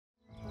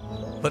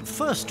But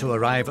first to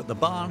arrive at the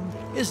barn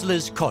is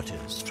Liz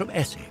Cottis from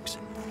Essex.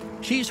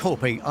 She's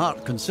hoping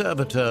art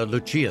conservator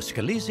Lucia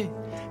Scalisi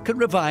can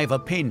revive a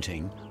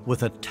painting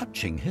with a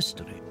touching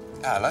history.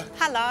 Hello.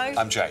 Hello.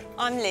 I'm Jay.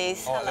 I'm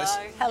Liz. Oh, Hello.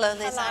 Liz. Hello,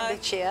 Liz. Hello. I'm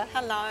Lucia.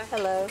 Hello.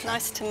 Hello. Okay.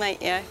 Nice to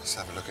meet you. Let's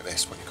have a look at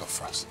this. What you got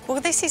for us?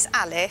 Well, this is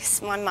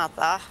Alice, my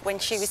mother, when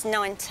she was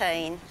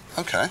 19.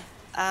 Okay.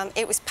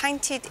 It was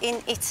painted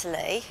in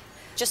Italy,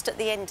 just at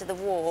the end of the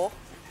war.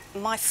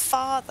 My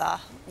father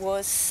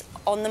was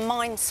on the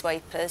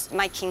minesweepers,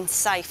 making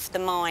safe the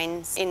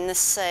mines in the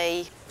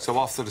sea. So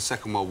after the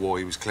Second World War,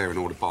 he was clearing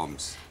all the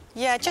bombs?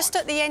 Yeah, just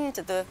at the end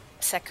of the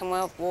Second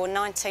World War,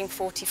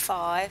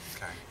 1945,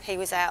 Okay. he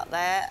was out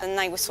there and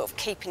they were sort of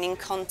keeping in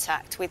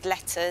contact with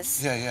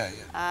letters. Yeah.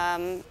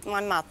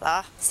 My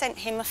mother sent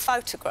him a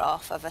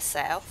photograph of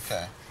herself.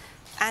 Okay.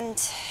 And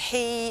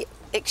he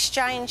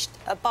exchanged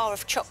a bar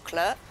of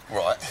chocolate,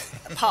 Right.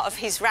 part of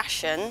his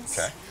rations,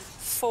 Okay.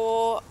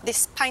 for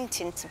this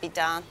painting to be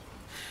done.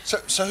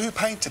 So who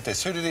painted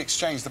this? Who did he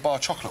exchange the bar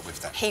of chocolate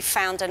with then? He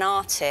found an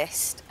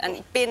artist,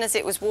 and being as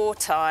it was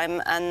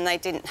wartime and they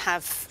didn't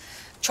have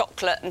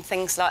chocolate and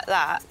things like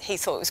that, he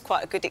thought it was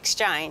quite a good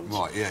exchange.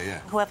 Right, yeah.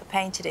 Whoever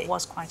painted it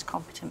was quite a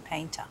competent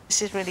painter.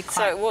 This is really quite...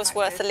 So it was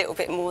worth good. a little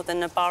bit more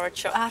than a bar of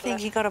chocolate. I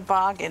think you got a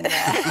bargain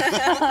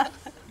there.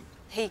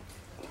 He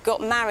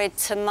got married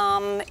to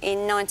Mum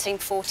in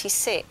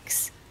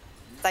 1946.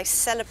 They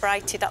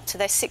celebrated up to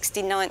their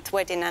 69th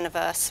wedding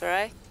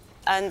anniversary.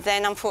 And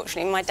then,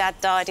 unfortunately, my dad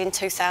died in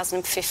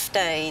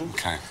 2015.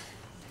 Okay.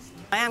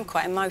 I am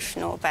quite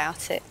emotional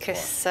about it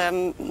because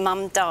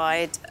Mum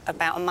died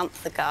about a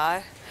month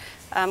ago,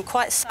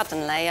 quite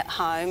suddenly at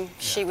home. Yeah.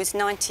 She was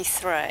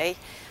 93.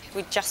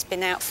 We'd just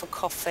been out for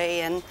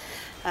coffee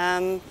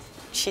and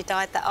she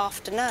died that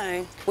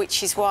afternoon,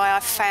 which is why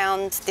I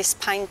found this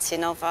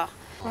painting of her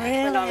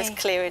when I was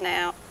clearing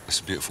out.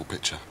 It's a beautiful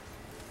picture.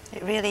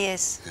 It really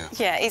is.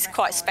 Yeah, it's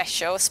quite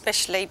special,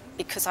 especially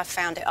because I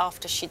found it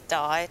after she'd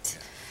died.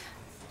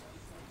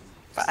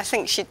 But I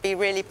think she'd be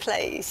really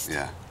pleased.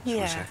 Yeah.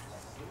 Yeah.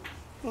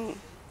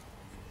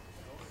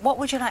 What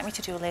would you like me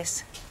to do,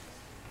 Liz?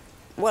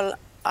 Well,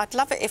 I'd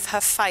love it if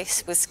her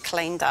face was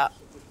cleaned up,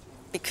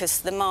 because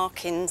the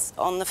markings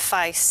on the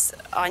face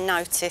I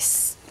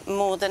notice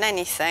more than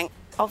anything.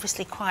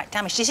 Obviously quite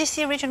damaged. Is this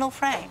the original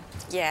frame?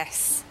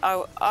 Yes.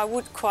 I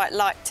would quite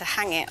like to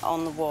hang it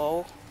on the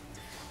wall.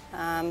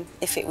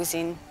 If it was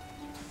in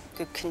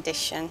good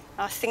condition.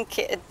 I think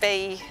it'd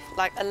be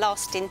like a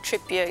lasting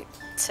tribute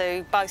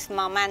to both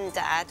Mum and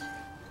Dad.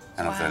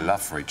 And of their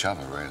love for each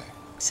other, really.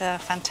 It's a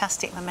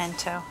fantastic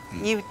memento.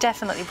 You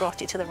definitely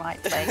brought it to the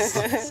right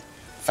place.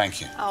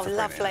 Thank you. Oh, for bringing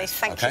lovely. this.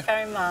 Thank you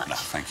very much. No,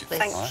 thank you.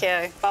 Thank All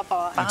right. you.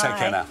 Bye-bye. You take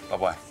care now.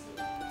 Bye-bye.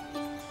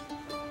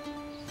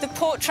 The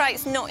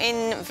portrait's not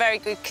in very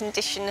good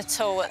condition at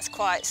all. It's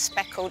quite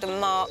speckled and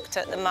marked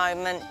at the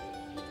moment.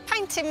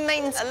 Painting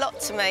means a lot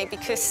to me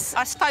because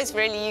I suppose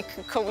really you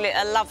could call it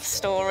a love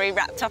story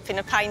wrapped up in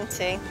a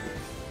painting.